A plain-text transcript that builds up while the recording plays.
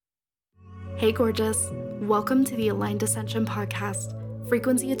Hey gorgeous, welcome to the Aligned Ascension podcast.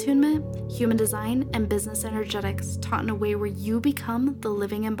 Frequency attunement, human design, and business energetics taught in a way where you become the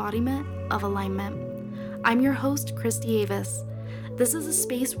living embodiment of alignment. I'm your host, Christy Avis. This is a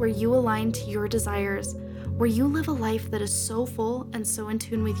space where you align to your desires, where you live a life that is so full and so in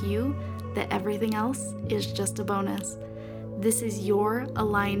tune with you that everything else is just a bonus. This is your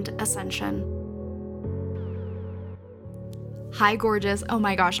Aligned Ascension. Hi, gorgeous. Oh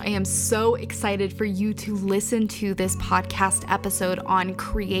my gosh, I am so excited for you to listen to this podcast episode on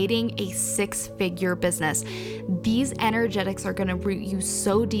creating a six-figure business. These energetics are going to root you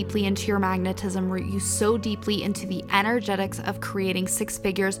so deeply into your magnetism, root you so deeply into the energetics of creating six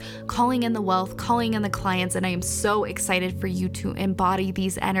figures, calling in the wealth, calling in the clients, and I am so excited for you to embody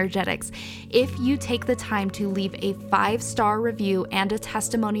these energetics. If you take the time to leave a 5-star review and a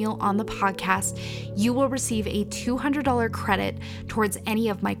testimonial on the podcast, you will receive a $200 credit towards any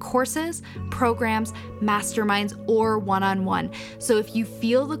of my courses, programs, masterminds, or one-on-one. So if you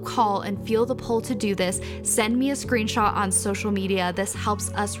feel the call and feel the pull to do this, send me a screenshot on social media. This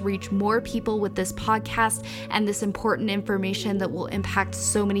helps us reach more people with this podcast and this important information that will impact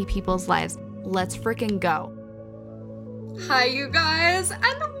so many people's lives. Let's freaking go. Hi, you guys, and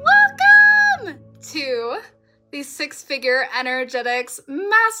welcome to the six-figure energetics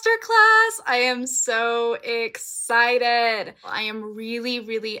masterclass. I am so excited. I am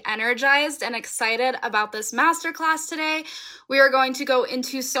really energized and excited about this masterclass today. We are going to go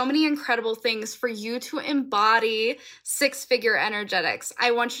into so many incredible things for you to embody six-figure energetics.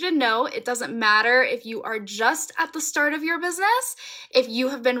 I want you to know it doesn't matter if you are just at the start of your business, if you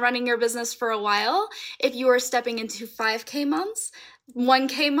have been running your business for a while, if you are stepping into 5K months,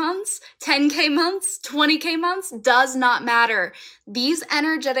 1K months, 10K months, 20K months, does not matter. These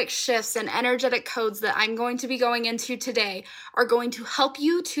energetic shifts and energetic codes that I'm going to be going into today are going to help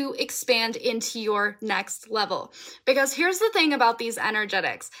you to expand into your next level. Because here's the thing about these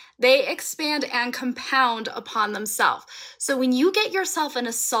energetics. They expand and compound upon themselves. So when you get yourself in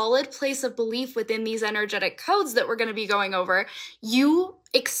a solid place of belief within these energetic codes that we're going to be going over, you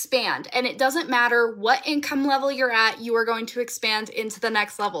expand. And it doesn't matter what income level you're at, you are going to expand into the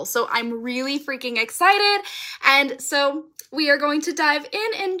next level. So I'm really freaking excited. And so we are going to dive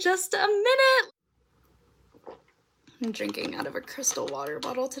in just a minute. I'm drinking out of a crystal water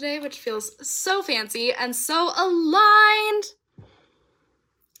bottle today, which feels so fancy and so aligned.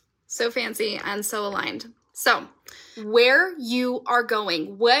 So fancy and so aligned. So where you are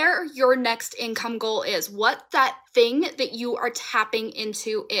going, where your next income goal is, what that thing that you are tapping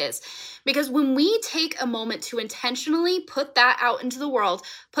into is. Because when we take a moment to intentionally put that out into the world,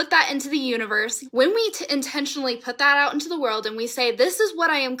 put that into the universe, when we intentionally put that out into the world and we say, this is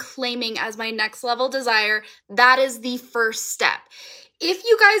what I am claiming as my next level desire, that is the first step. If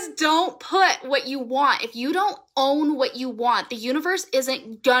you guys don't put what you want, if you don't own what you want, the universe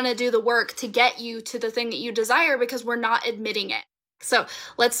isn't gonna do the work to get you to the thing that you desire because we're not admitting it. So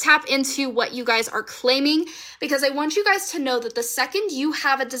let's tap into what you guys are claiming, because I want you guys to know that the second you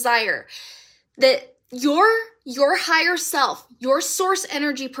have a desire, that your higher self, your source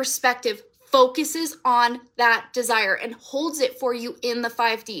energy perspective focuses on that desire and holds it for you in the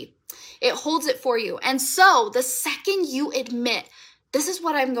 5D. It holds it for you. And so the second you admit, this is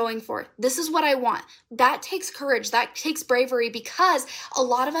what I'm going for, this is what I want, that takes courage, that takes bravery, because a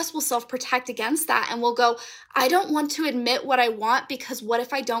lot of us will self-protect against that and we'll go, I don't want to admit what I want because what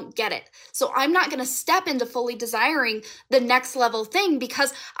if I don't get it? So I'm not going to step into fully desiring the next level thing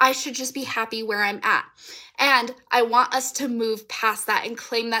because I should just be happy where I'm at. And I want us to move past that and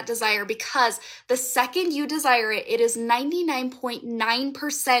claim that desire, because the second you desire it, it is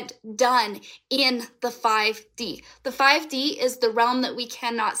 99.9% done in the 5D. The 5D is the realm that we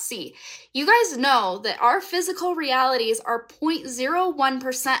cannot see. You guys know that our physical realities are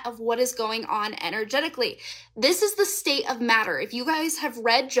 0.01% of what is going on energetically. This is the state of matter. If you guys have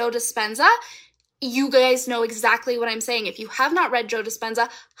read Joe Dispenza, you guys know exactly what I'm saying. If you have not read Joe Dispenza,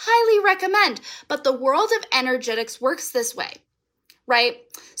 highly recommend. But the world of energetics works this way, right?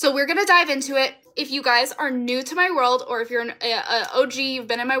 So we're going to dive into it. If you guys are new to my world, or if you're an OG, you've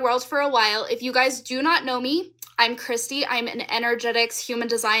been in my world for a while, if you guys do not know me, I'm Christy. I'm an energetics, human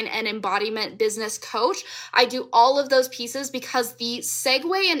design, and embodiment business coach. I do all of those pieces because the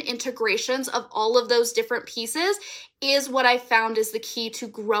segue and integrations of all of those different pieces is what I found is the key to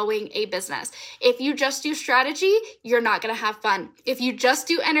growing a business. If you just do strategy, you're not going to have fun. If you just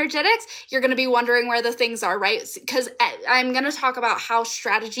do energetics, you're going to be wondering where the things are, right? Because I'm going to talk about how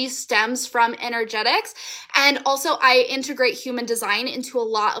strategy stems from energetics. And also I integrate human design into a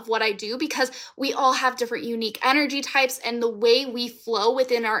lot of what I do because we all have different unique energy types, and the way we flow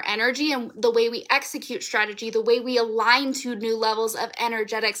within our energy and the way we execute strategy, the way we align to new levels of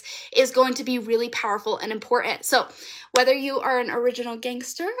energetics is going to be really powerful and important. So whether you are an original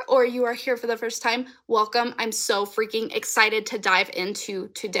gangster or you are here for the first time, welcome. I'm so freaking excited to dive into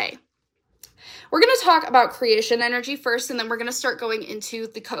today. We're going to talk about creation energy first, and then we're going to start going into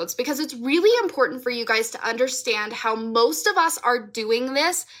the codes because it's really important for you guys to understand how most of us are doing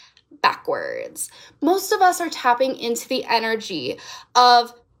this backwards. Most of us are tapping into the energy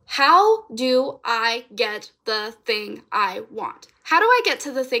of how do I get the thing I want? How do I get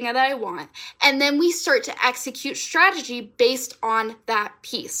to the thing that I want? And then we start to execute strategy based on that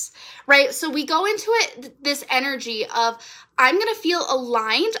piece, right? So we go into it, this energy of, I'm going to feel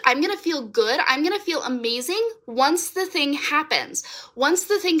aligned. I'm going to feel good. I'm going to feel amazing once the thing happens, once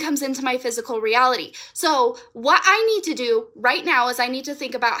the thing comes into my physical reality. So what I need to do right now is I need to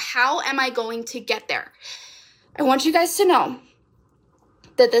think about how am I going to get there? I want you guys to know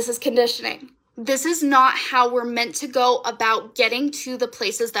that this is conditioning. This is not how we're meant to go about getting to the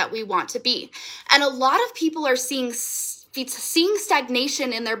places that we want to be. And a lot of people are seeing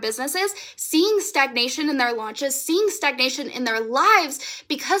stagnation in their businesses, seeing stagnation in their launches, seeing stagnation in their lives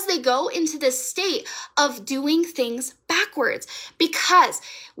because they go into this state of doing things backwards, because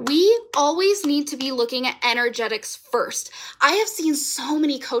we always need to be looking at energetics first. I have seen so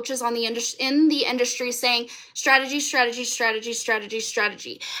many coaches in the industry saying strategy, strategy, strategy, strategy,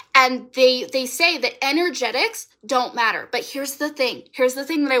 strategy. And they say that energetics don't matter. But here's the thing. Here's the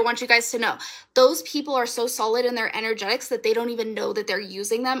thing that I want you guys to know. Those people are so solid in their energetics that they don't even know that they're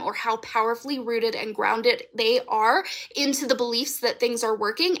using them or how powerfully rooted and grounded they are into the beliefs that things are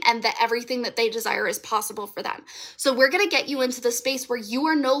working and that everything that they desire is possible for them. So we're going to get you into the space where you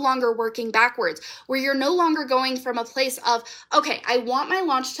are no longer working backwards, where you're no longer going from a place of, okay, I want my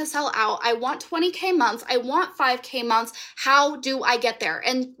launch to sell out. I want 20K months. I want 5K months. How do I get there?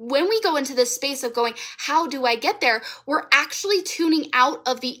 And when we go into this space of going, how do I get there? We're actually tuning out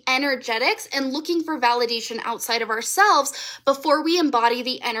of the energetics and looking for validation outside of ourselves before we embody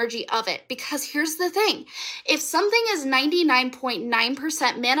the energy of it. Because here's the thing. If something is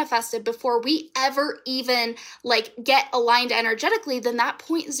 99.9% manifested before we ever even get aligned energetically, then that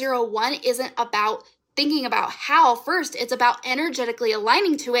 0.01 isn't about thinking about how first. It's about energetically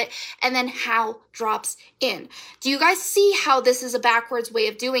aligning to it, and then how drops in. Do you guys see how this is a backwards way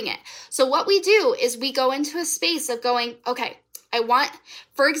of doing it? So what we do is we go into a space of going, okay, I want,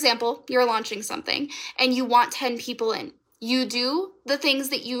 for example, you're launching something and you want 10 people in. You do the things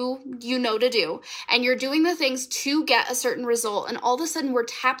that you know to do, and you're doing the things to get a certain result. And all of a sudden we're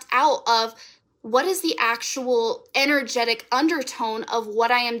tapped out of what is the actual energetic undertone of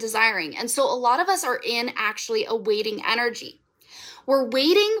what I am desiring. And so a lot of us are in actually a waiting energy. We're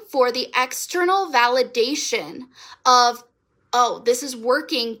waiting for the external validation of, oh, this is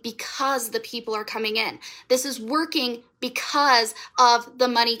working because the people are coming in. This is working because of the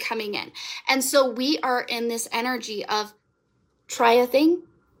money coming in. And so we are in this energy of try a thing,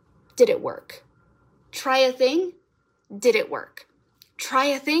 did it work? Try a thing, did it work? Try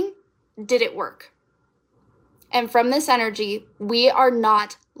a thing, did it work? And from this energy, we are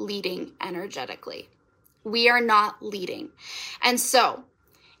not leading energetically. We are not leading. And so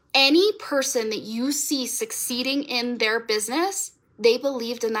any person that you see succeeding in their business, they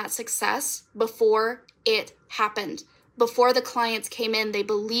believed in that success before it happened. Before the clients came in, they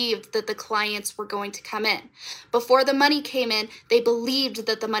believed that the clients were going to come in. Before the money came in, they believed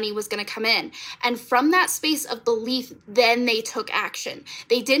that the money was going to come in. And from that space of belief, then they took action.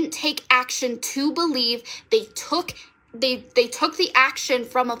 They didn't take action to believe. They took the action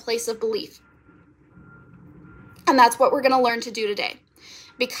from a place of belief. And that's what we're going to learn to do today.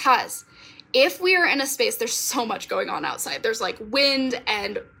 Because if we are in a space, there's so much going on outside. There's wind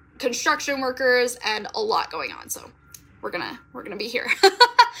and construction workers and a lot going on. So we're gonna be here.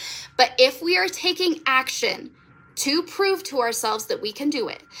 But if we are taking action to prove to ourselves that we can do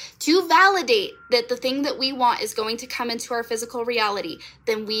it, to validate that the thing that we want is going to come into our physical reality,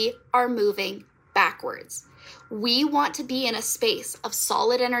 then we are moving backwards. We want to be in a space of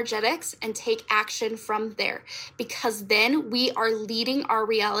solid energetics and take action from there, because then we are leading our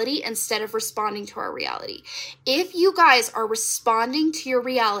reality instead of responding to our reality. If you guys are responding to your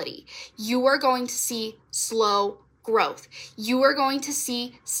reality, you are going to see slow growth. You are going to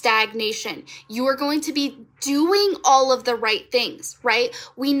see stagnation. You are going to be doing all of the right things, right?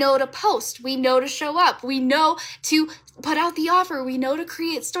 We know to post. We know to show up. We know to put out the offer. We know to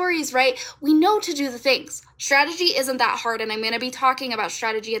create stories, right? We know to do the things. Strategy isn't that hard, and I'm going to be talking about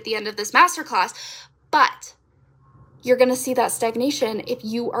strategy at the end of this masterclass, but you're going to see that stagnation if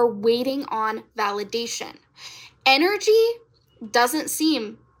you are waiting on validation. Energy doesn't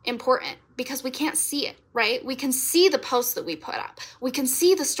seem important because we can't see it, right? We can see the posts that we put up. We can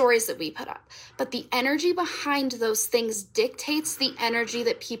see the stories that we put up. But the energy behind those things dictates the energy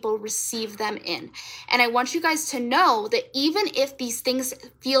that people receive them in. And I want you guys to know that even if these things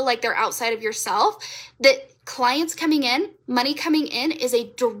feel like they're outside of yourself, that clients coming in, money coming in is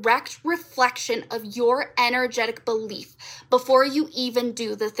a direct reflection of your energetic belief before you even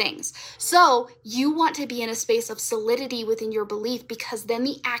do the things. So you want to be in a space of solidity within your belief, because then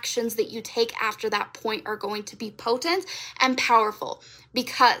the actions that you take after that point are going to be potent and powerful.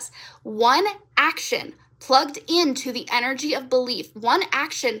 Because one action plugged into the energy of belief, one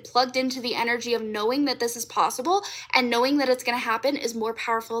action plugged into the energy of knowing that this is possible and knowing that it's going to happen is more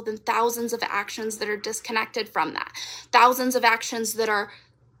powerful than thousands of actions that are disconnected from that. Thousands of actions that are,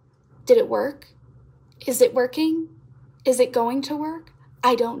 did it work? Is it working? Is it going to work?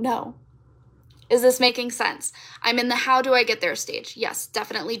 I don't know. Is this making sense? I'm in the how do I get there stage. Yes,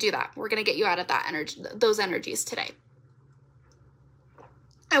 definitely do that. We're going to get you out of that energy, those energies today.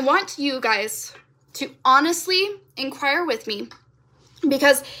 I want you guys to honestly inquire with me,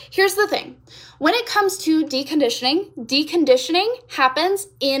 because here's the thing. When it comes to deconditioning happens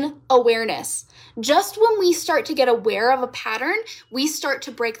in awareness. Just when we start to get aware of a pattern, we start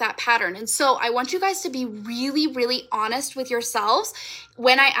to break that pattern. And so I want you guys to be really, really honest with yourselves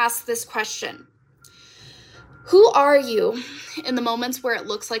when I ask this question. Who are you in the moments where it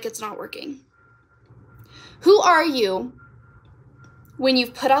looks like it's not working? Who are you when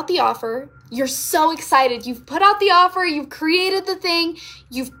you've put out the offer? You're so excited. You've put out the offer, you've created the thing,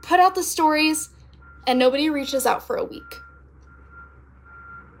 you've put out the stories, and nobody reaches out for a week.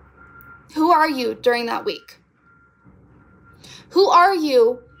 Who are you during that week? Who are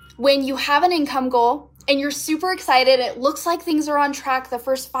you when you have an income goal and you're super excited? It looks like things are on track the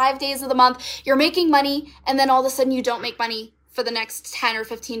first 5 days of the month. You're making money, and then all of a sudden you don't make money for the next 10 or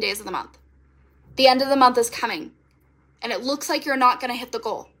 15 days of the month. The end of the month is coming, and it looks like you're not going to hit the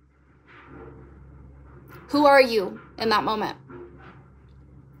goal. Who are you in that moment?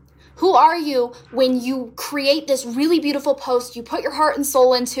 Who are you when you create this really beautiful post, you put your heart and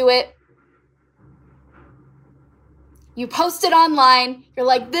soul into it, you post it online, you're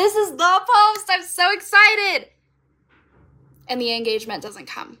like, this is the post, I'm so excited, and the engagement doesn't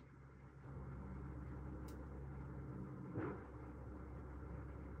come?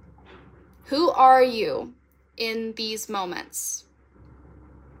 Who are you in these moments?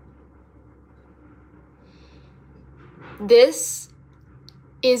 This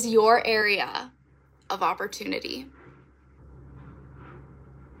is your area of opportunity.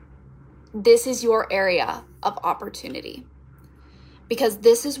 This is your area of opportunity, because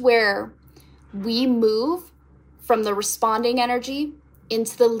this is where we move from the responding energy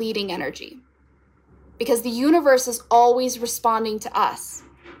into the leading energy, because the universe is always responding to us.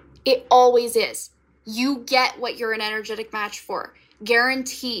 It always is. You get what you're an energetic match for,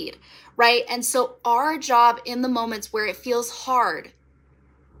 guaranteed, right? And so our job in the moments where it feels hard,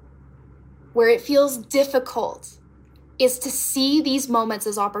 where it feels difficult, is to see these moments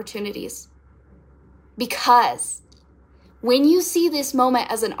as opportunities. Because when you see this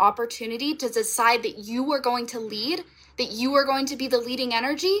moment as an opportunity to decide that you are going to lead, that you are going to be the leading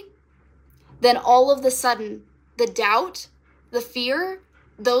energy, then all of a sudden, the doubt, the fear,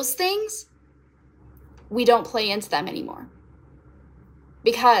 those things, we don't play into them anymore.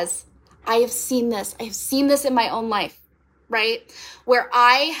 Because I have seen this in my own life, right? Where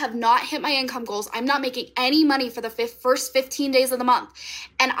I have not hit my income goals. I'm not making any money for the first 15 days of the month.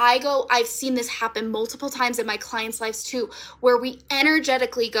 And I've seen this happen multiple times in my clients' lives too, where we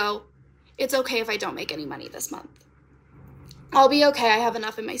energetically go, it's okay if I don't make any money this month. I'll be okay. I have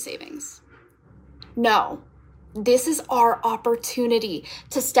enough in my savings. No, this is our opportunity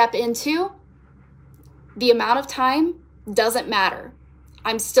to step into. The amount of time doesn't matter.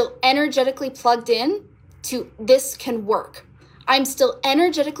 I'm still energetically plugged in to this can work. I'm still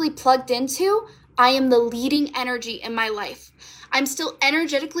energetically plugged into I am the leading energy in my life. I'm still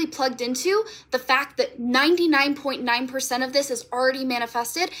energetically plugged into the fact that 99.9% of this is already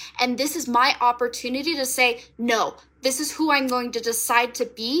manifested, and this is my opportunity to say, no, this is who I'm going to decide to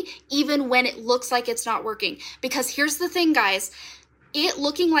be, even when it looks like it's not working. Because here's the thing, guys. it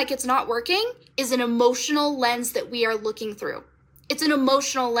looking like it's not working is an emotional lens that we are looking through. It's an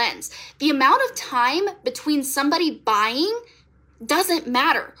emotional lens. The amount of time between somebody buying doesn't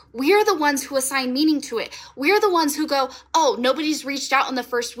matter. We are the ones who assign meaning to it. We are the ones who go, oh, nobody's reached out in the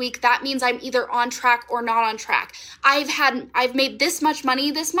first week. That means I'm either on track or not on track. I've made this much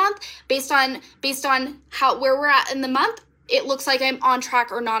money this month based on where we're at in the month. It looks like I'm on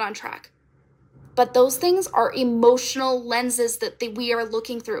track or not on track. But those things are emotional lenses that we are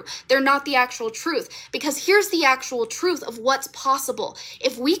looking through. They're not the actual truth, because here's the actual truth of what's possible.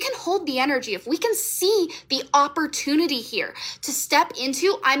 If we can hold the energy, if we can see the opportunity here to step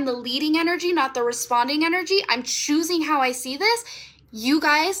into, I'm the leading energy, not the responding energy. I'm choosing how I see this. You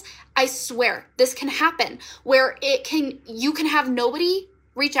guys, I swear this can happen where you can have nobody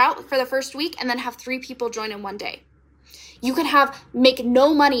reach out for the first week and then have 3 people join in one day. You can make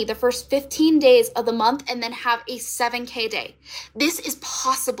no money the first 15 days of the month and then have a 7K day. This is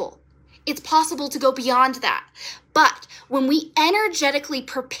possible. It's possible to go beyond that. But when we energetically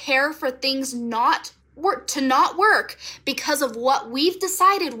prepare for things not work because of what we've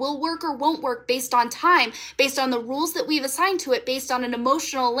decided will work or won't work based on time, based on the rules that we've assigned to it, based on an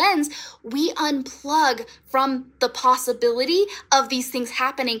emotional lens, we unplug from the possibility of these things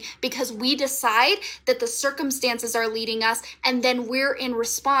happening because we decide that the circumstances are leading us, and then we're in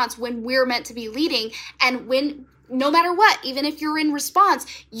response when we're meant to be leading. And when, no matter what, even if you're in response,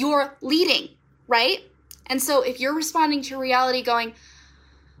 you're leading, right? And so if you're responding to reality going,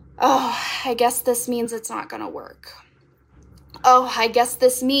 oh, I guess this means it's not going to work. Oh, I guess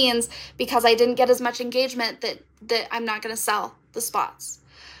this means because I didn't get as much engagement that I'm not going to sell the spots.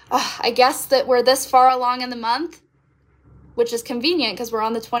 Oh, I guess that we're this far along in the month, which is convenient because we're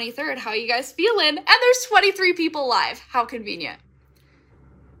on the 23rd. How are you guys feeling? And there's 23 people live. How convenient.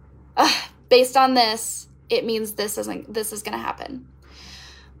 Based on this, it means this is going to happen.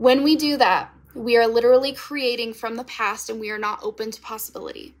 When we do that, we are literally creating from the past and we are not open to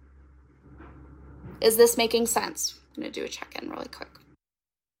possibility. Is this making sense? I'm going to do a check-in really quick.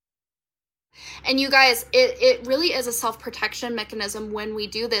 And you guys, it really is a self-protection mechanism when we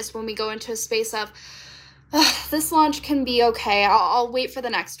do this, when we go into a space of, this launch can be okay. I'll wait for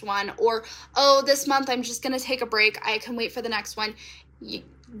the next one. Or, oh, this month I'm just going to take a break. I can wait for the next one.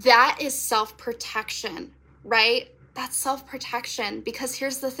 That is self-protection, right? That's self-protection, because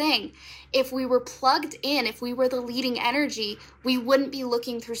here's the thing. If we were plugged in, if we were the leading energy, we wouldn't be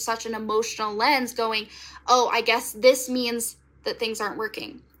looking through such an emotional lens going, oh, I guess this means that things aren't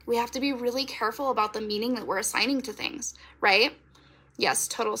working. We have to be really careful about the meaning that we're assigning to things, right? Yes,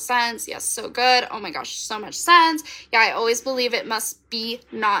 total sense. Yes, so good. Oh my gosh, so much sense. Yeah, I always believe it must be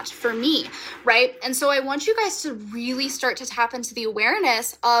not for me, right? And so I want you guys to really start to tap into the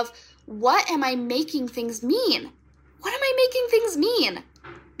awareness of, what am I making things mean? What am I making things mean?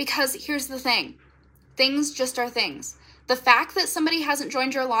 Because here's the thing. Things just are things. The fact that somebody hasn't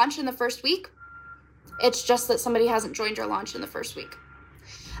joined your launch in the first week, it's just that somebody hasn't joined your launch in the first week.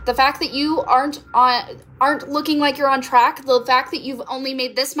 The fact that you aren't looking like you're on track, the fact that you've only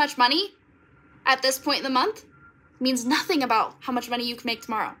made this much money at this point in the month means nothing about how much money you can make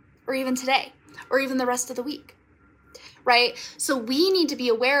tomorrow, or even today, or even the rest of the week, right? So we need to be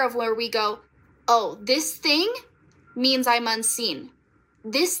aware of where we go, oh, this thing means I'm unseen.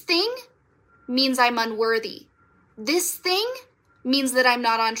 This thing means I'm unworthy. This thing means that I'm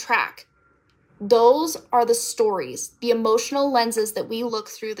not on track. Those are the stories, the emotional lenses that we look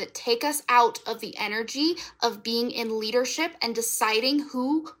through that take us out of the energy of being in leadership and deciding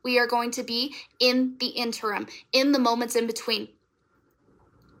who we are going to be in the interim, in the moments in between.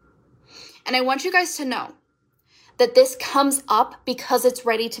 And I want you guys to know that this comes up because it's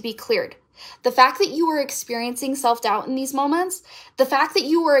ready to be cleared. The fact that you are experiencing self-doubt in these moments, the fact that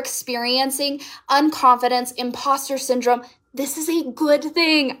you are experiencing unconfidence, imposter syndrome, this is a good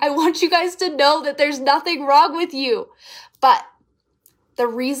thing. I want you guys to know that there's nothing wrong with you. But the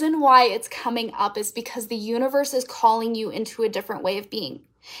reason why it's coming up is because the universe is calling you into a different way of being.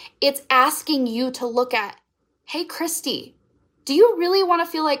 It's asking you to look at, hey, Christy, do you really want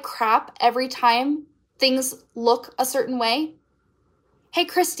to feel like crap every time things look a certain way? Hey,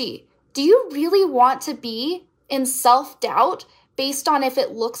 Christy, do you really want to be in self-doubt based on if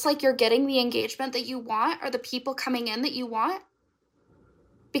it looks like you're getting the engagement that you want or the people coming in that you want?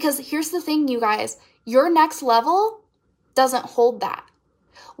 Because here's the thing, you guys, your next level doesn't hold that.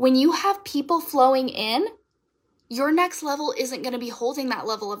 When you have people flowing in, your next level isn't going to be holding that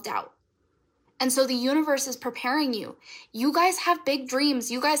level of doubt. And so the universe is preparing you. You guys have big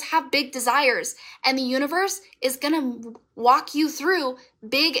dreams. You guys have big desires. And the universe is going to walk you through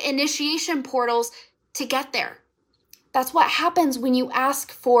big initiation portals to get there. That's what happens when you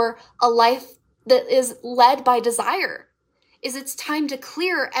ask for a life that is led by desire, is it's time to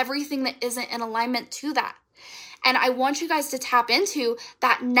clear everything that isn't in alignment to that. And I want you guys to tap into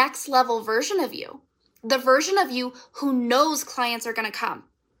that next level version of you, the version of you who knows clients are going to come.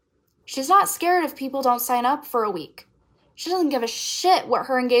 She's not scared if people don't sign up for a week. She doesn't give a shit what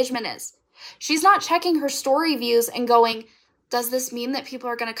her engagement is. She's not checking her story views and going, does this mean that people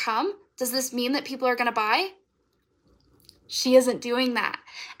are going to come? Does this mean that people are going to buy? She isn't doing that.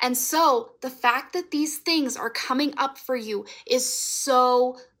 And so the fact that these things are coming up for you is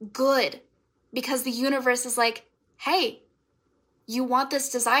so good, because the universe is like, hey, you want this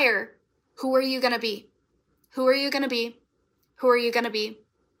desire. Who are you going to be? Who are you going to be? Who are you going to be?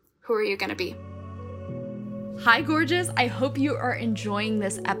 Who are you going to be? Hi, gorgeous. I hope you are enjoying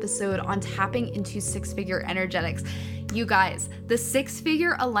this episode on tapping into six-figure energetics. You guys, the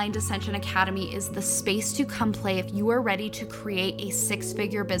Six-Figure Aligned Ascension Academy is the space to come play if you are ready to create a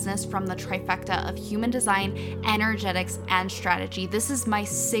six-figure business from the trifecta of human design, energetics, and strategy. This is my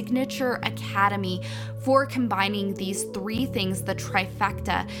signature academy for combining these three things, the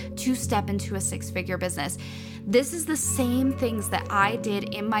trifecta, to step into a six-figure business. This is the same things that I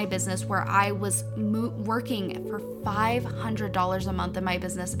did in my business, where I was working for $500 a month in my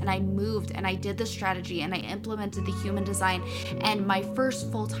business, and I moved and I did the strategy and I implemented the human design, and my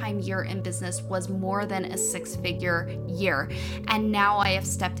first full-time year in business was more than a six-figure year. And now I have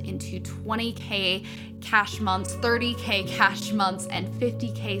stepped into 20K cash months, 30K cash months, and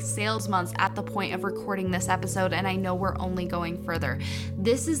 50K sales months at the point of recording this episode, and I know we're only going further.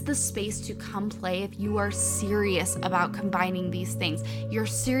 This is the space to come play if you are serious about combining these things. You're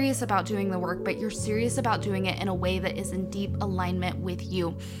serious about doing the work, but you're serious about doing it in a way that is in deep alignment with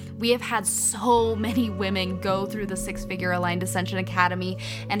you. We have had so many women go through the Six-Figure Aligned Ascension Academy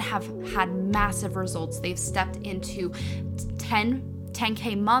and have had massive results. They've stepped into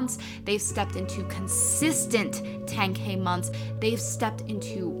 10K months. They've stepped into consistent 10K months. They've stepped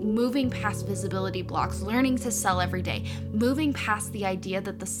into moving past visibility blocks, learning to sell every day, moving past the idea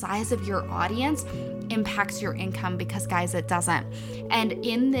that the size of your audience impacts your income, because guys, it doesn't. And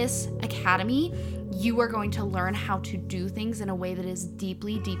in this academy, you are going to learn how to do things in a way that is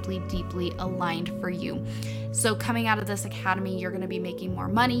deeply, deeply, deeply aligned for you. So coming out of this academy, you're going to be making more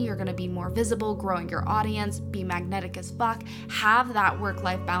money, you're going to be more visible, growing your audience, be magnetic as fuck, have that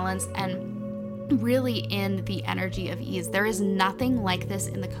work-life balance, and really in the energy of ease. There is nothing like this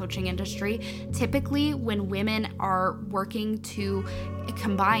in the coaching industry. Typically, when women are working to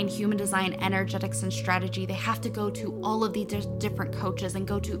combine human design, energetics, and strategy, they have to go to all of these different coaches and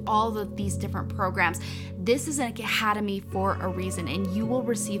go to all of these different programs. This is an academy for a reason, and you will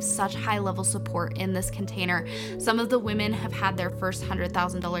receive such high-level support in this container. Some of the women have had their first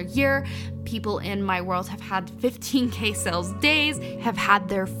 $100,000 year. People in my world have had 15K sales days, have had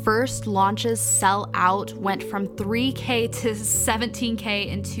their first launches sell out, went from 3K to 17K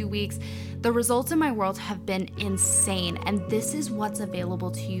in 2 weeks. The results in my world have been insane, and this is what's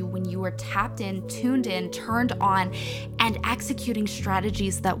available to you when you are tapped in, tuned in, turned on, and executing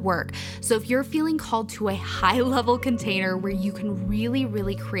strategies that work. So if you're feeling called to a high-level container where you can really,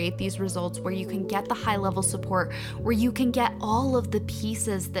 really create these results, where you can get the high-level support, where you can get all of the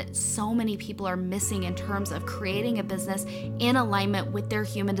pieces that so many people are missing in terms of creating a business in alignment with their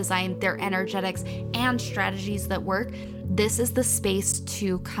human design, their energetics, and strategies that work, this is the space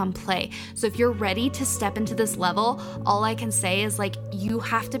to come play. So if you're ready to step into this level, all I can say is, like, you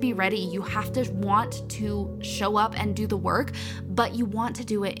have to be ready. You have to want to show up and do the work, but you want to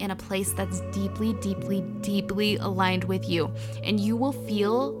do it in a place that's deeply, deeply, deeply aligned with you. And you will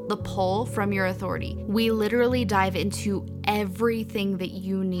feel the pull from your authority. We literally dive into everything that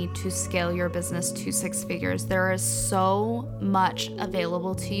you need to scale your business to six figures. There is so much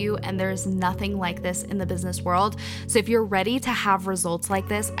available to you, and there's nothing like this in the business world. So if you're ready to have results like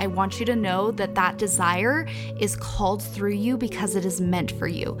this, I want you to know that that desire is called through you because it is meant for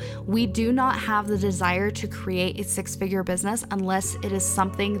you. We do not have the desire to create a six-figure business unless it is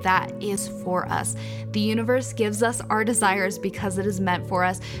something that is for us. The universe gives us our desires because it is meant for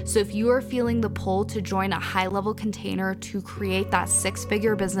us. So if you are feeling the pull to join a high-level container to create that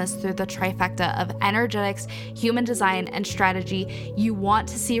six-figure business through the trifecta of energetics, human design, and strategy, you want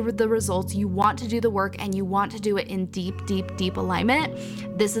to see the results, you want to do the work, and you want to do it in deep, deep, deep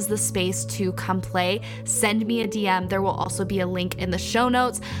alignment, this is the space to come play. Send me a DM. There will also be a link in the show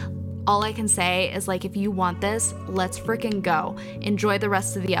notes. All I can say is, like, if you want this, let's freaking go. Enjoy the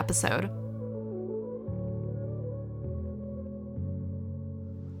rest of the episode.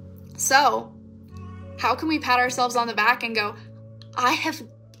 So, how can we pat ourselves on the back and go, I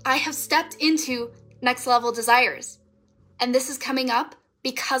have stepped into next level desires. and this is coming up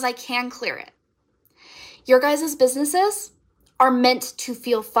because I can clear it. Your guys' businesses are meant to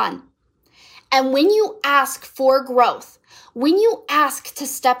feel fun. And when you ask for growth, when you ask to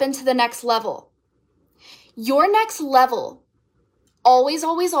step into the next level, your next level, always,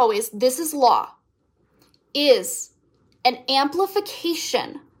 always, always, this is law, is an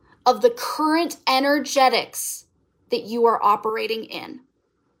amplification of the current energetics that you are operating in.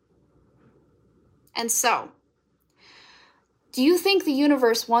 And so, do you think the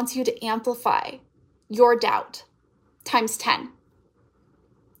universe wants you to amplify your doubt times 10?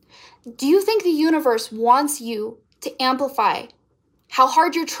 Do you think the universe wants you to amplify how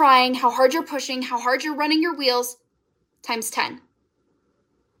hard you're trying, how hard you're pushing, how hard you're running your wheels times 10?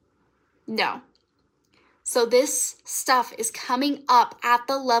 No. So this stuff is coming up at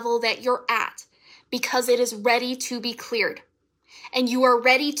the level that you're at because it is ready to be cleared. And you are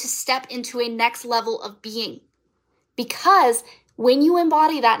ready to step into a next level of being. Because when you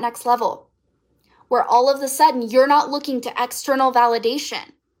embody that next level, where all of a sudden you're not looking to external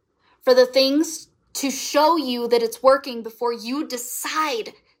validation for the things to show you that it's working before you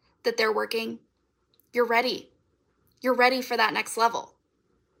decide that they're working, you're ready. You're ready for that next level.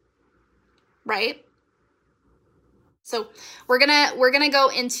 Right? So we're gonna go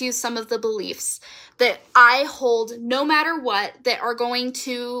into some of the beliefs that I hold no matter what that are going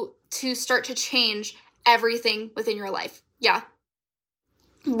to start to change everything within your life. Yeah.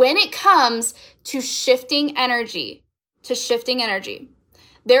 When it comes to shifting energy,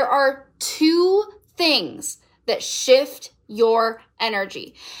 there are two things that shift your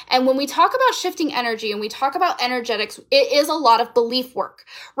energy. And when we talk about shifting energy and we talk about energetics, it is a lot of belief work,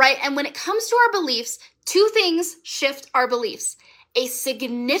 right? And when it comes to our beliefs, two things shift our beliefs. A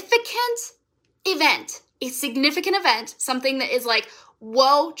significant event, something that is like,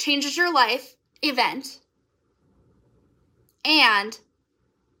 whoa, changes your life event, and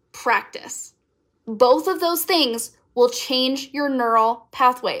practice. Both of those things will change your neural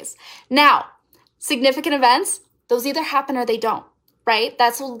pathways. Now, significant events, those either happen or they don't, right?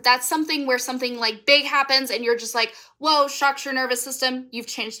 That's something where something like big happens and you're just like, whoa, shocks your nervous system, you've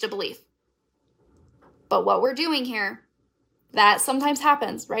changed a belief. But what we're doing here, that sometimes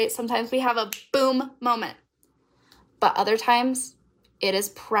happens, right? Sometimes we have a boom moment. But other times, it is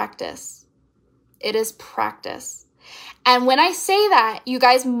practice. It is practice. And when I say that, you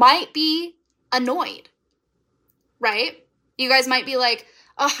guys might be annoyed, right? You guys might be like,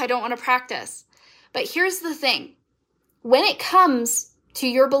 oh, I don't want to practice. But here's the thing. When it comes to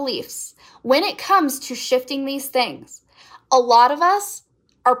your beliefs, when it comes to shifting these things, a lot of us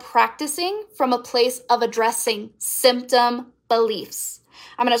are practicing from a place of addressing symptom beliefs.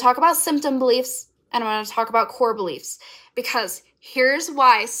 I'm going to talk about symptom beliefs and I'm going to talk about core beliefs because here's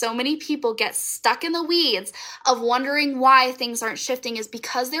why so many people get stuck in the weeds of wondering why things aren't shifting is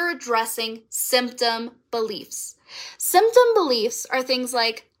because they're addressing symptom beliefs. Symptom beliefs are things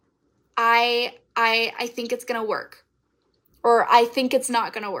like, I think it's going to work. Or I think it's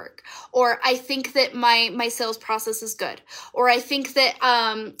not going to work. Or I think that my sales process is good. Or I think that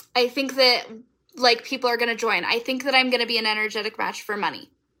like people are going to join. I think that I'm going to be an energetic match for money.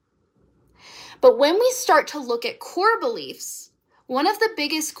 But when we start to look at core beliefs, one of the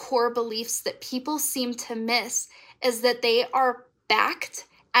biggest core beliefs that people seem to miss is that they are backed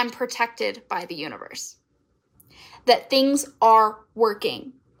and protected by the universe. That things are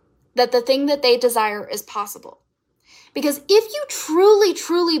working. That the thing that they desire is possible. Because if you truly,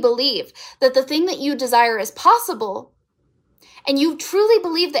 truly believe that the thing that you desire is possible, and you truly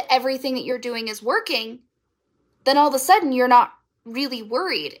believe that everything that you're doing is working, then all of a sudden you're not really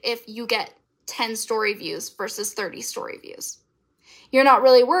worried if you get 10 story views versus 30 story views. You're not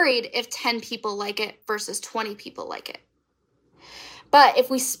really worried if 10 people like it versus 20 people like it. But if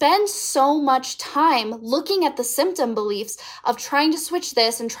we spend so much time looking at the symptom beliefs of trying to switch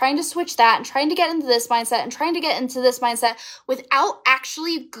this and trying to switch that and trying to get into this mindset and trying to get into this mindset without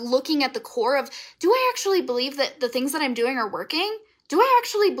actually looking at the core of, do I actually believe that the things that I'm doing are working? Do I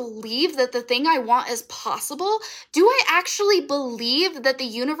actually believe that the thing I want is possible? Do I actually believe that the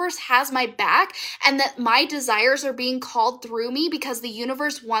universe has my back and that my desires are being called through me because the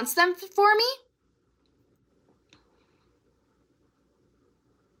universe wants them for me?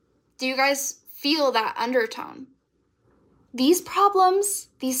 Do you guys feel that undertone? These problems,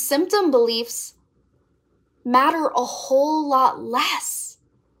 these symptom beliefs matter a whole lot less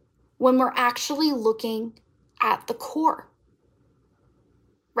when we're actually looking at the core,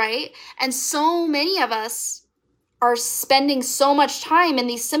 right? And so many of us are spending so much time in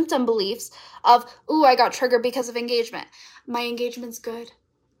these symptom beliefs of, ooh, I got triggered because of engagement. My engagement's good.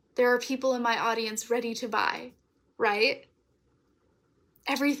 There are people in my audience ready to buy, right?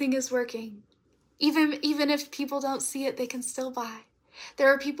 everything is working. Even if people don't see it, they can still buy. There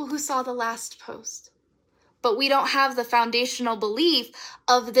are people who saw the last post, but we don't have the foundational belief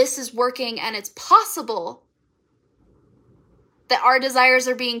of this is working and it's possible, that our desires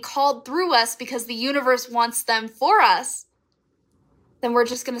are being called through us because the universe wants them for us. Then we're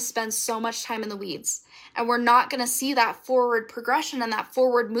just going to spend so much time in the weeds, and we're not going to see that forward progression and that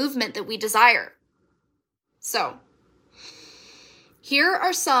forward movement that we desire. So, here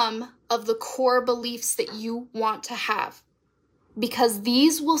are some of the core beliefs that you want to have, because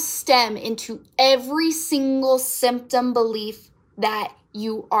these will stem into every single symptom belief that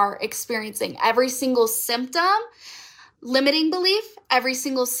you are experiencing. Every single symptom limiting belief, every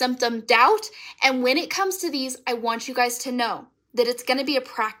single symptom doubt. And when it comes to these, I want you guys to know that it's going to be a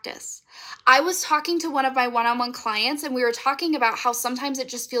practice. I was talking to one of my one-on-one clients, and we were talking about how sometimes it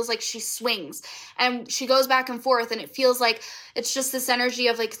just feels like she swings and she goes back and forth, and it feels like it's just this energy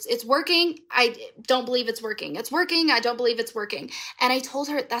of like, it's working. I don't believe it's working. It's working. I don't believe it's working. And I told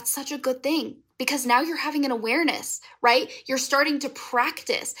her that's such a good thing, because now you're having an awareness, right? You're starting to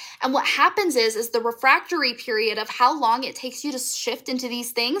practice. And what happens is the refractory period of how long it takes you to shift into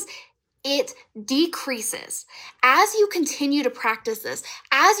these things, it decreases. As you continue to practice this,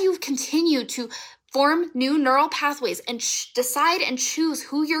 as you continue to form new neural pathways and decide and choose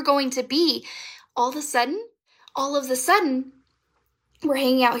who you're going to be, all of a sudden, we're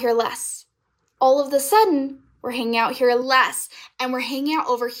hanging out here less. All of a sudden, we're hanging out here less, and we're hanging out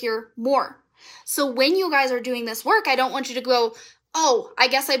over here more. So when you guys are doing this work, I don't want you to go, oh, I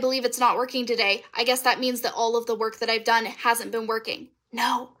guess I believe it's not working today. I guess that means that all of the work that I've done hasn't been working.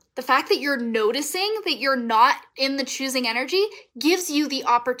 No. The fact that you're noticing that you're not in the choosing energy gives you the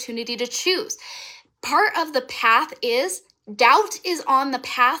opportunity to choose. Part of the path is doubt is on the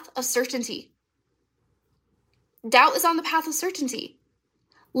path of certainty. Doubt is on the path of certainty.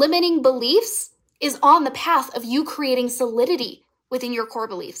 Limiting beliefs is on the path of you creating solidity within your core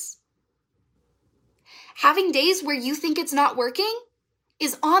beliefs. Having days where you think it's not working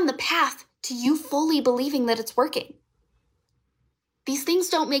is on the path to you fully believing that it's working. These things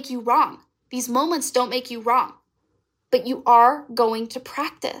don't make you wrong. These moments don't make you wrong, but you are going to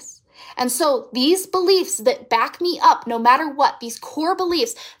practice. And so these beliefs that back me up, no matter what, these core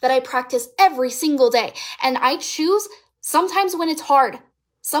beliefs that I practice every single day, and I choose sometimes when it's hard,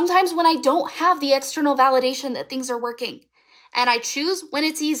 sometimes when I don't have the external validation that things are working, and I choose when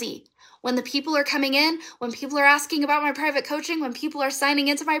it's easy. When the people are coming in, when people are asking about my private coaching, when people are signing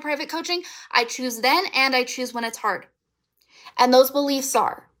into my private coaching, I choose then, and I choose when it's hard. And those beliefs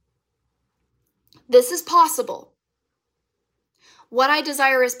are, this is possible. What I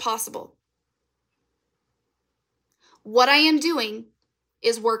desire is possible. What I am doing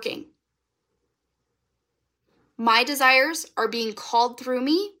is working. My desires are being called through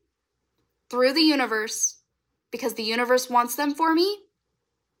me, through the universe, because the universe wants them for me,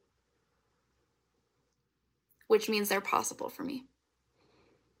 which means they're possible for me.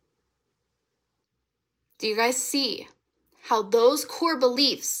 Do you guys see how those core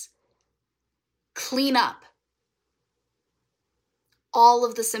beliefs clean up all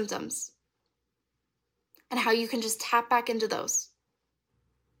of the symptoms, and how you can just tap back into those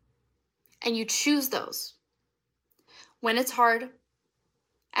and you choose those when it's hard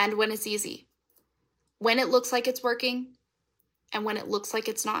and when it's easy, when it looks like it's working and when it looks like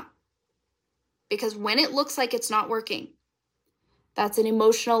it's not? Because when it looks like it's not working, that's an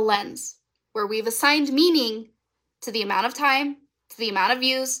emotional lens where we've assigned meaning to the amount of time, to the amount of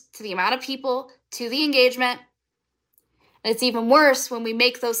views, to the amount of people, to the engagement. And it's even worse when we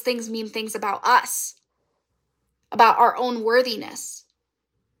make those things mean things about us, about our own worthiness,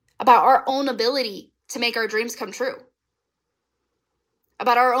 about our own ability to make our dreams come true,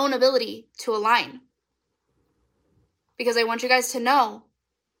 about our own ability to align. Because I want you guys to know,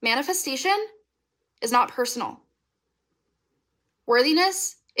 manifestation is not personal.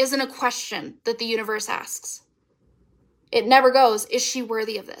 Worthiness isn't a question that the universe asks. It never goes, is she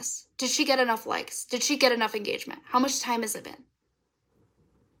worthy of this? Did she get enough likes? Did she get enough engagement? How much time has it been?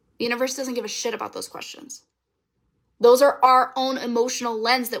 The universe doesn't give a shit about those questions. Those are our own emotional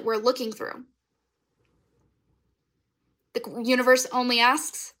lens that we're looking through. The universe only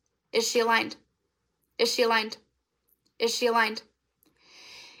asks, is she aligned? Is she aligned? Is she aligned?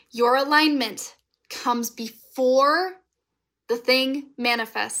 Your alignment comes before the thing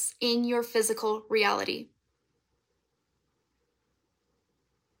manifests in your physical reality.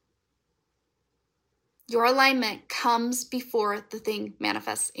 Your alignment comes before the thing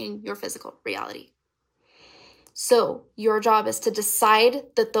manifests in your physical reality. So your job is to decide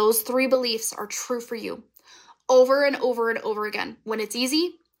that those 3 beliefs are true for you. over and over and over again, when it's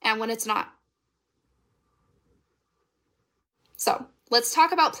easy and when it's not. So let's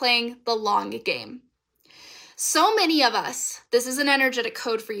talk about playing the long game. So many of us, this is an energetic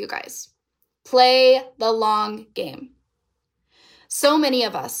code for you guys, play the long game. So many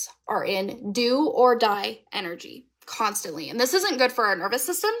of us are in do or die energy constantly. And this isn't good for our nervous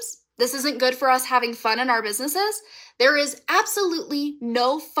systems. This isn't good for us having fun in our businesses. There is absolutely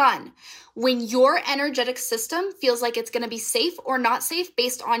no fun when your energetic system feels like it's going to be safe or not safe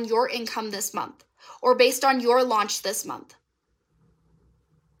based on your income this month or based on your launch this month.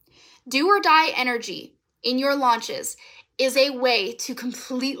 Do or die energy in your launches is a way to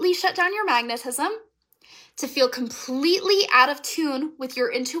completely shut down your magnetism, to feel completely out of tune with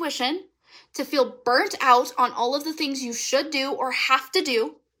your intuition, to feel burnt out on all of the things you should do or have to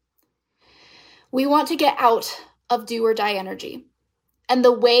do. We want to get out of do or die energy. And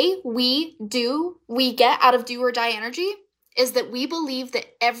the way we get out of do or die energy is that we believe that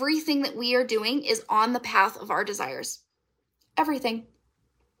everything that we are doing is on the path of our desires. Everything.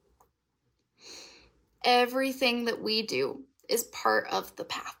 Everything that we do is part of the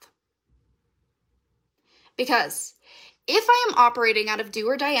path. Because if I am operating out of do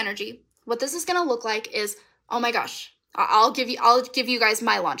or die energy, what this is going to look like is, oh my gosh, I'll give you guys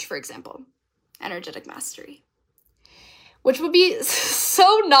my launch, for example, energetic mastery, which would be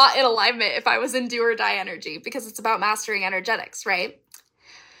so not in alignment if I was in do or die energy, because it's about mastering energetics, right?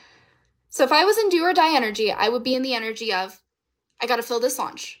 So if I was in do or die energy, I would be in the energy of, I got to fill this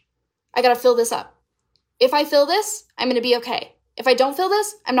launch. I got to fill this up. If I fill this, I'm going to be okay. If I don't fill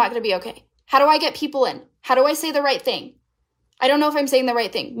this, I'm not going to be okay. How do I get people in? How do I say the right thing? I don't know if I'm saying the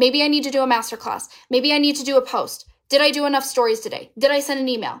right thing. Maybe I need to do a masterclass. Maybe I need to do a post. Did I do enough stories today? Did I send an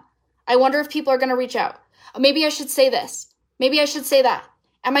email? I wonder if people are going to reach out. Maybe I should say this. Maybe I should say that.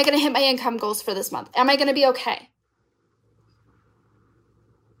 Am I going to hit my income goals for this month? Am I going to be okay?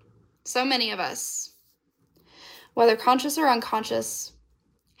 So many of us, whether conscious or unconscious,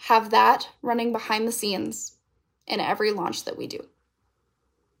 have that running behind the scenes in every launch that we do.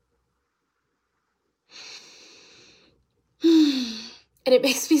 And it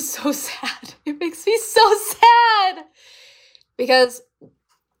makes me so sad. It makes me so sad because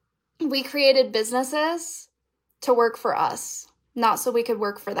we created businesses to work for us, not so we could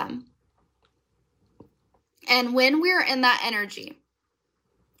work for them. And when we're in that energy,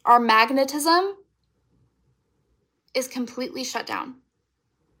 our magnetism is completely shut down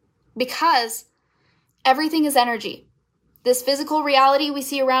because everything is energy. This physical reality we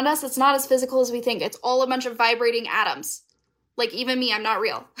see around us, it's not as physical as we think. It's all a bunch of vibrating atoms. Like even me, I'm not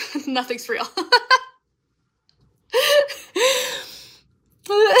real. Nothing's real.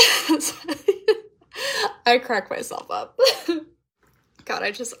 I crack myself up. God,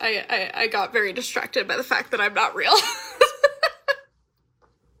 I got very distracted by the fact that I'm not real.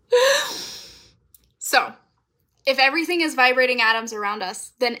 So, if everything is vibrating atoms around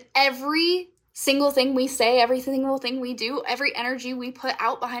us, then every single thing we say, every single thing we do, every energy we put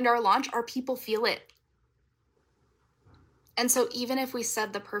out behind our launch, our people feel it. And so even if we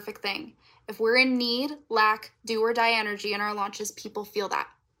said the perfect thing, if we're in need, lack, do or die energy in our launches, people feel that.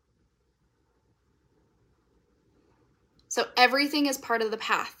 So everything is part of the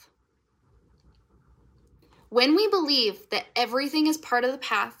path. When we believe that everything is part of the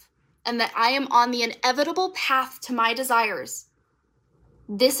path and that I am on the inevitable path to my desires,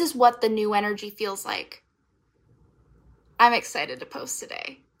 this is what the new energy feels like. I'm excited to post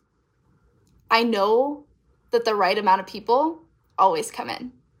today. I know that the right amount of people always come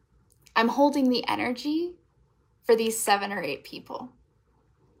in. I'm holding the energy for these 7 or 8 people.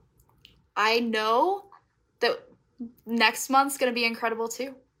 I know that next month's going to be incredible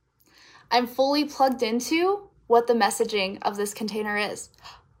too. I'm fully plugged into what the messaging of this container is.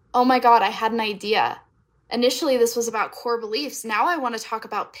 Oh my God, I had an idea. Initially, this was about core beliefs. Now I want to talk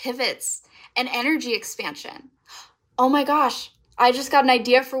about pivots and energy expansion. Oh my gosh, I just got an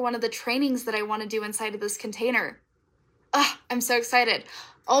idea for one of the trainings that I want to do inside of this container. I'm so excited.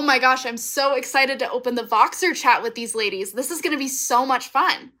 Oh my gosh, I'm so excited to open the Voxer chat with these ladies. This is going to be so much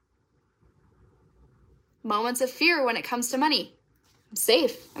fun. Moments of fear when it comes to money. I'm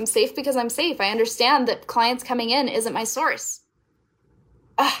safe. I'm safe because I'm safe. I understand that clients coming in isn't my source.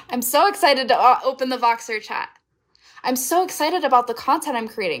 I'm so excited to open the Voxer chat. I'm so excited about the content I'm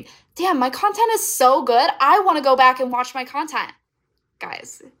creating. Damn, my content is so good. I want to go back and watch my content.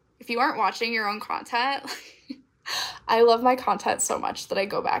 Guys, if you aren't watching your own content, I love my content so much that I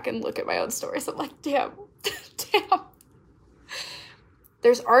go back and look at my own stories. I'm like, damn.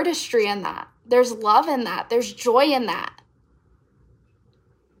 There's artistry in that. There's love in that. There's joy in that.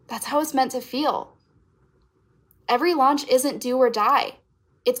 That's how it's meant to feel. Every launch isn't do or die.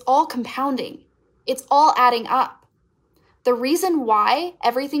 It's all compounding. It's all adding up. The reason why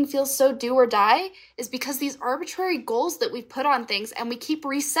everything feels so do or die is because these arbitrary goals that we've put on things and we keep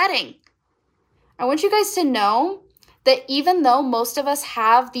resetting. I want you guys to know that even though most of us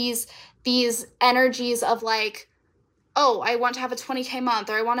have these energies of like, oh, I want to have a 20K month,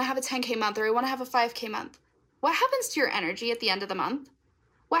 or I want to have a 10K month, or I want to have a 5K month. What happens to your energy at the end of the month?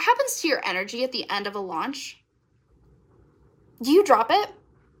 What happens to your energy at the end of a launch? Do you drop it?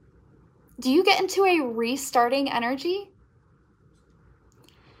 Do you get into a restarting energy?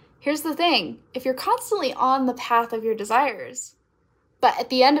 Here's the thing. If you're constantly on the path of your desires, but at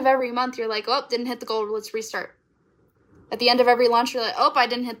the end of every month, you're like, oh, didn't hit the goal, let's restart. At the end of every launch, you're like, oh, I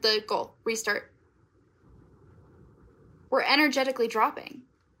didn't hit the goal, restart. We're energetically dropping.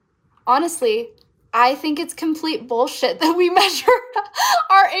 Honestly, I think it's complete bullshit that we measure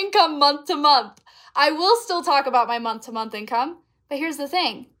our income month to month. I will still talk about my month to month income, but here's the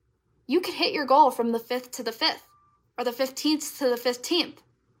thing. You could hit your goal from the 5th to the 5th, or the 15th to the 15th.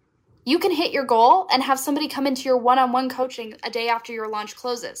 You can hit your goal and have somebody come into your one-on-one coaching a day after your launch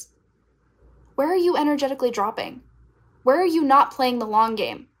closes. Where are you energetically dropping? Where are you not playing the long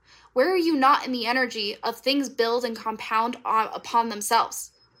game? Where are you not in the energy of things build and compound upon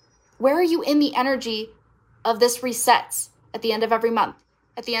themselves? Where are you in the energy of this resets at the end of every month,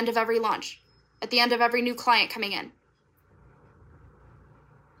 at the end of every launch, at the end of every new client coming in?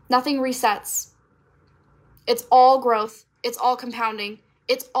 Nothing resets. It's all growth. It's all compounding.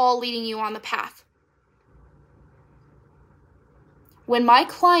 It's all leading you on the path. When my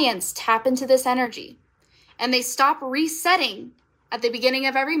clients tap into this energy and they stop resetting at the beginning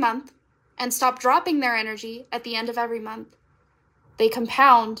of every month and stop dropping their energy at the end of every month, they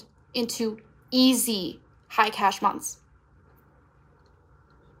compound into easy high cash months.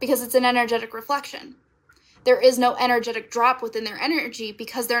 Because it's an energetic reflection. There is no energetic drop within their energy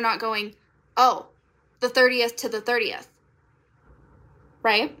because they're not going, oh, the 30th to the 30th.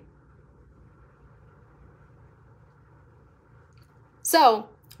 Right? So,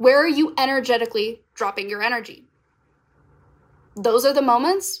 where are you energetically dropping your energy? Those are the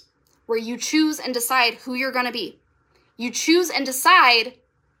moments where you choose and decide who you're going to be. You choose and decide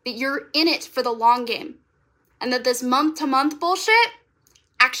that you're in it for the long game and that this month-to-month bullshit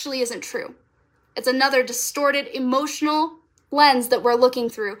actually isn't true. It's another distorted emotional lens that we're looking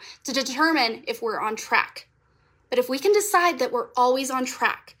through to determine if we're on track. But if we can decide that we're always on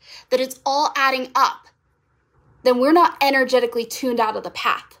track, that it's all adding up, then we're not energetically tuned out of the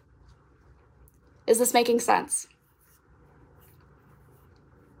path. Is this making sense?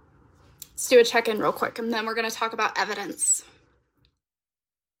 Let's do a check-in real quick, and then we're going to talk about evidence.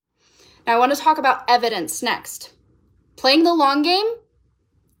 Now, I want to talk about evidence next. Playing the long game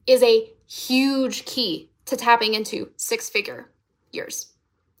is a huge key to tapping into six-figure years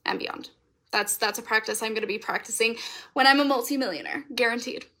and beyond. That's a practice I'm going to be practicing when I'm a multimillionaire,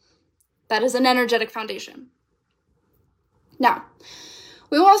 guaranteed. That is an energetic foundation. Now,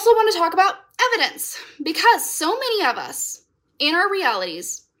 we also want to talk about evidence because so many of us in our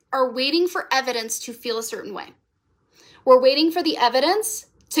realities are waiting for evidence to feel a certain way. We're waiting for the evidence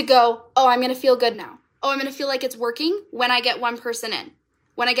to go, oh, I'm going to feel good now. Oh, I'm going to feel like it's working when I get one person in.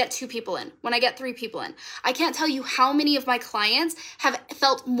 When I get 2 people in, when I get 3 people in. I can't tell you how many of my clients have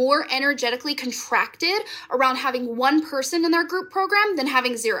felt more energetically contracted around having 1 person in their group program than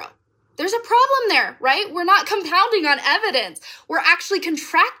having 0. There's a problem there, right? We're not compounding on evidence. We're actually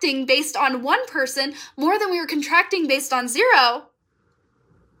contracting based on 1 person more than we were contracting based on 0.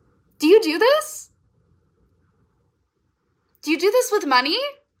 Do you do this? Do you do this with money?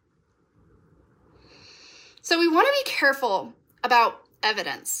 So we want to be careful about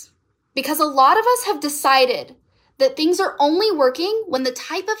evidence because a lot of us have decided that things are only working when the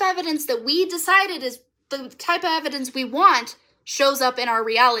type of evidence that we decided is the type of evidence we want shows up in our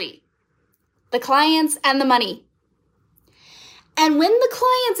reality. The clients and the money. And when the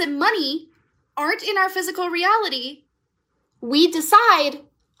clients and money aren't in our physical reality, we decide,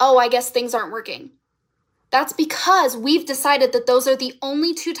 oh, I guess things aren't working. That's because we've decided that those are the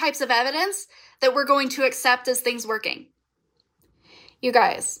only 2 types of evidence that we're going to accept as things working. You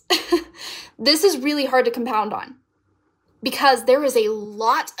guys, this is really hard to compound on because there is a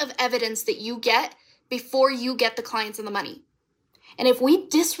lot of evidence that you get before you get the clients and the money. And if we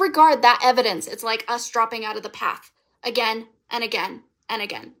disregard that evidence, it's like us dropping out of the path again and again and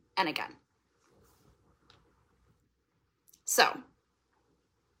again and again. So,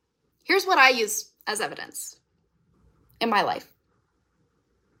 here's what I use as evidence in my life.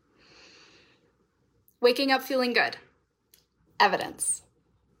 Waking up feeling good. Evidence.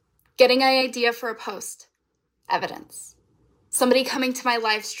 Getting an idea for a post. Evidence. Somebody coming to my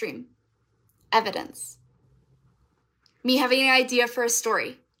live stream. Evidence. Me having an idea for a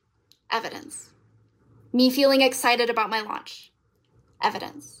story. Evidence. Me feeling excited about my launch.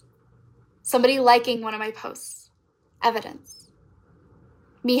 Evidence. Somebody liking one of my posts. Evidence.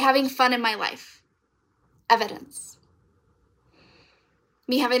 Me having fun in my life. Evidence.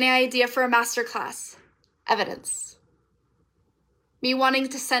 Me having an idea for a masterclass. Evidence. Me wanting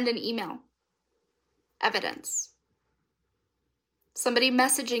to send an email. Evidence. Somebody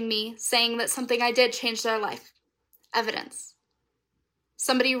messaging me saying that something I did changed their life. Evidence.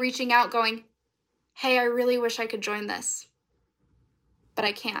 Somebody reaching out going, hey, I really wish I could join this, but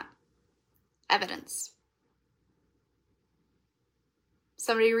I can't. Evidence.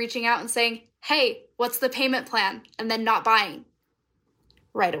 Somebody reaching out and saying, hey, what's the payment plan? And then not buying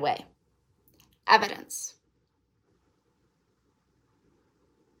right away. Evidence.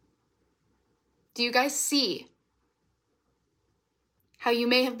 Do you guys see how you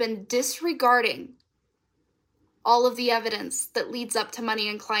may have been disregarding all of the evidence that leads up to money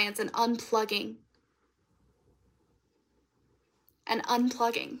and clients and unplugging? And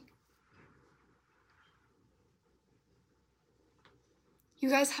unplugging. You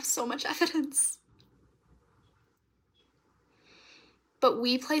guys have so much evidence. But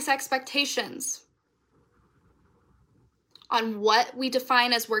we place expectations on what we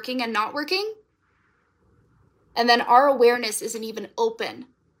define as working and not working. And then our awareness isn't even open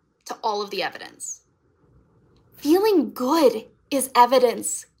to all of the evidence. Feeling good is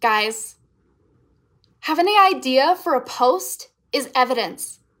evidence, guys. Having an idea for a post is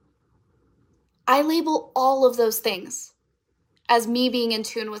evidence. I label all of those things as me being in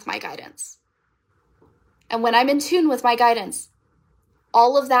tune with my guidance. And when I'm in tune with my guidance,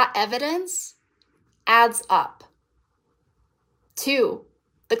 all of that evidence adds up to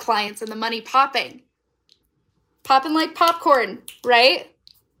the clients and the money popping like popcorn, right?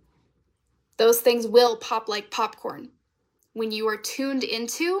 Those things will pop like popcorn. When you are tuned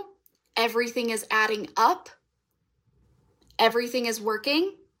into, everything is adding up, everything is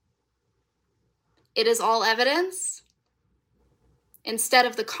working, it is all evidence, instead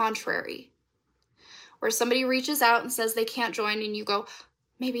of the contrary, where somebody reaches out and says they can't join and you go,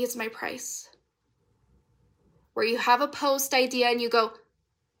 maybe it's my price. Where you have a post idea and you go,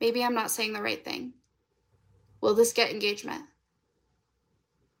 maybe I'm not saying the right thing. Will this get engagement?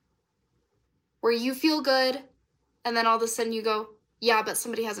 Where you feel good and then all of a sudden you go, yeah, but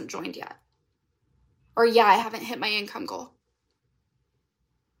somebody hasn't joined yet. Or yeah, I haven't hit my income goal.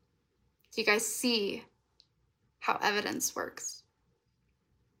 Do you guys see how evidence works?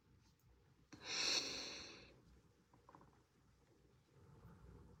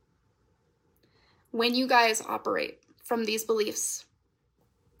 When you guys operate from these beliefs,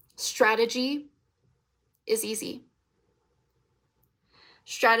 strategy is easy.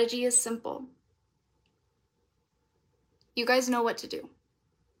 Strategy is simple. You guys know what to do.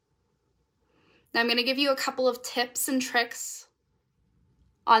 Now I'm going to give you a couple of tips and tricks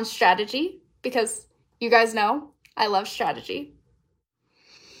on strategy because you guys know I love strategy.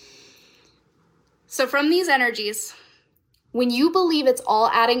 So from these energies, when you believe it's all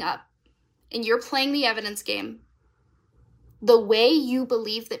adding up and you're playing the evidence game, the way you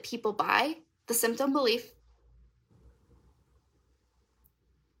believe that people buy, the symptom belief,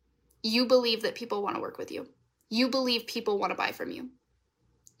 you believe that people want to work with you. You believe people want to buy from you.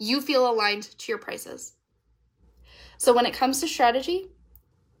 You feel aligned to your prices. So when it comes to strategy,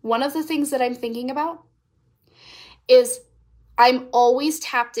 one of the things that I'm thinking about is I'm always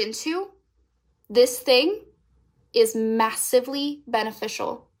tapped into this thing is massively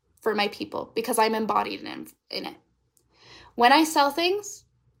beneficial for my people because I'm embodied in it. When I sell things,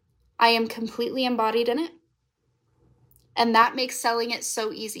 I am completely embodied in it. And that makes selling it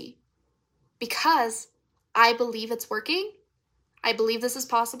so easy because I believe it's working. I believe this is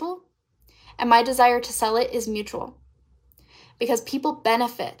possible. And my desire to sell it is mutual because people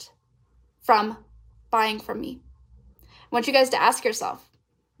benefit from buying from me. I want you guys to ask yourself,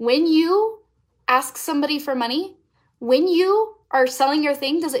 when you ask somebody for money, when you are selling your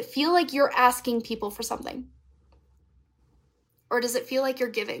thing, does it feel like you're asking people for something? Or does it feel like you're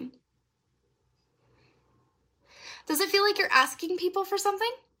giving? Does it feel like you're asking people for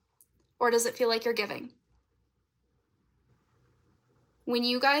something? Or does it feel like you're giving? When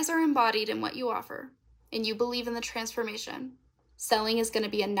you guys are embodied in what you offer and you believe in the transformation, selling is going to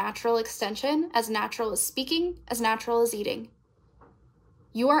be a natural extension, as natural as speaking, as natural as eating.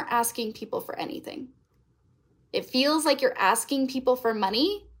 You aren't asking people for anything. It feels like you're asking people for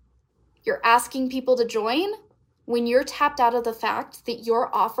money. You're asking people to join when you're tapped out of the fact that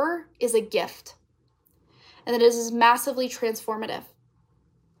your offer is a gift. and that it is massively transformative.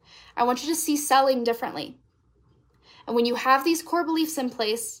 I want you to see selling differently. And when you have these core beliefs in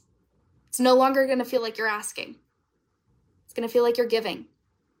place, it's no longer going to feel like you're asking. It's going to feel like you're giving.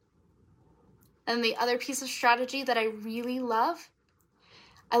 And the other piece of strategy that I really love,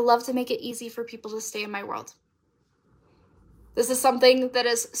 I love to make it easy for people to stay in my world. This is something that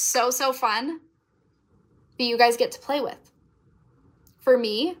is so fun that you guys get to play with. For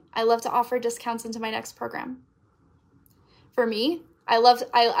me, I love to offer discounts into my next program. For me, I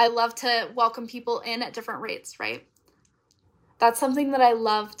love to welcome people in at different rates, right? That's something that I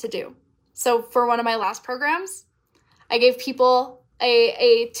love to do. So for one of my last programs, I gave people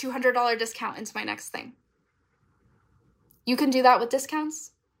a $200 discount into my next thing. You can do that with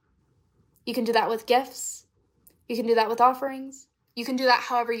discounts. You can do that with gifts. You can do that with offerings. You can do that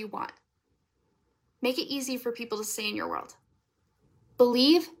however you want. Make it easy for people to stay in your world.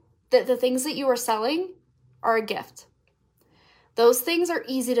 Believe that the things that you are selling are a gift. Those things are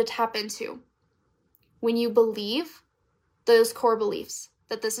easy to tap into when you believe those core beliefs,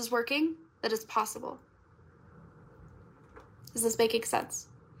 that this is working, that it's possible. Is this making sense?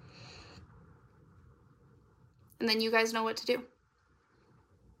 And then you guys know what to do.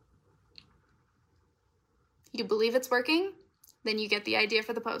 You believe it's working, then you get the idea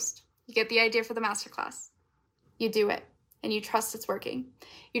for the post. You get the idea for the masterclass. You do it, and you trust it's working.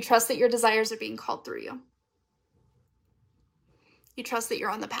 You trust that your desires are being called through you. You trust that you're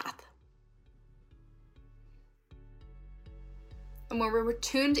on the path. And when we're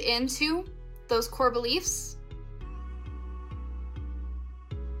tuned into those core beliefs,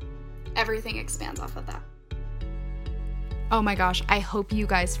 everything expands off of that. Oh my gosh, I hope you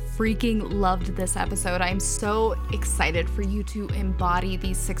guys freaking loved this episode. I'm so excited for you to embody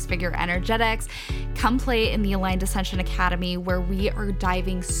these six-figure energetics. Come play in the Aligned Ascension Academy, where we are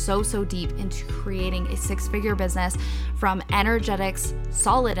diving so deep into creating a six-figure business from energetics,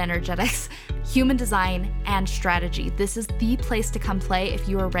 solid energetics, human design, and strategy. This is the place to come play if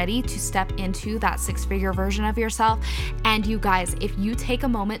you are ready to step into that six-figure version of yourself. And you guys, if you take a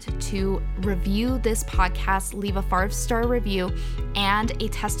moment to review this podcast, leave a 5-star review and a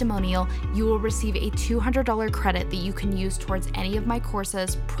testimonial, you will receive a $200 credit that you can use towards any of my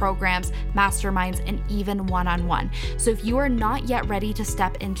courses, programs, masterminds, and even one-on-one. So if you are not yet ready to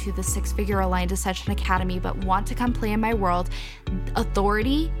step into the six-figure Aligned Ascension Academy but want to come play in my world,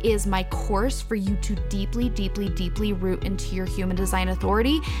 Authority is my course for you to deeply root into your human design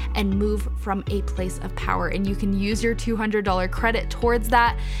authority and move from a place of power. And you can use your $200 credit towards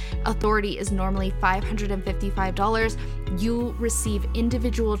that. Authority is normally $555. You receive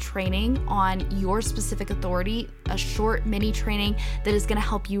individual training on your specific authority, a short mini training that is going to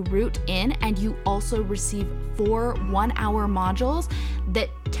help you root in, and you also receive 4 one-hour modules that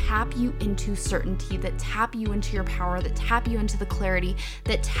tap you into certainty, that tap you into your power, that tap you into the clarity,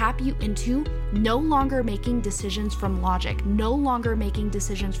 that tap you into no longer making decisions from logic, no longer making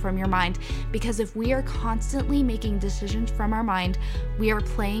decisions from your mind. Because if we are constantly making decisions from our mind, we are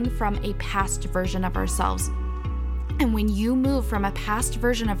playing from a past version of ourselves. And when you move from a past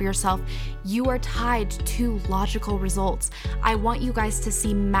version of yourself, you are tied to logical results. I want you guys to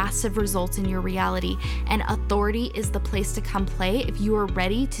see massive results in your reality, and Authority is the place to come play if you are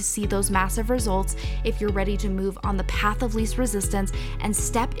ready to see those massive results, if you're ready to move on the path of least resistance and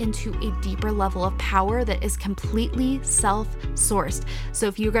step into a deeper level of power that is completely self-sourced. So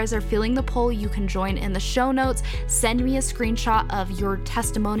if you guys are feeling the pull, you can join in the show notes, send me a screenshot of your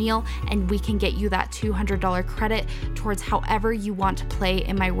testimonial, and we can get you that $200 credit towards however you want to play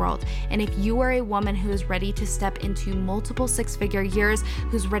in my world. And if you are a woman who is ready to step into multiple six-figure years,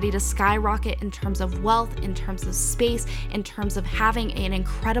 who's ready to skyrocket in terms of wealth, in terms of space, in terms of having an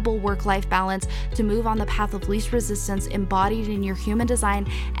incredible work-life balance, to move on the path of least resistance embodied in your human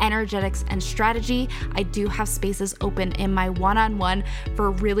design, energetics, and strategy, I do have spaces open in my one-on-one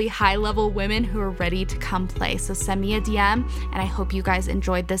for really high-level women who are ready to come play. So send me a DM, and I hope you guys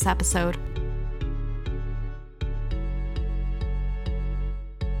enjoyed this episode.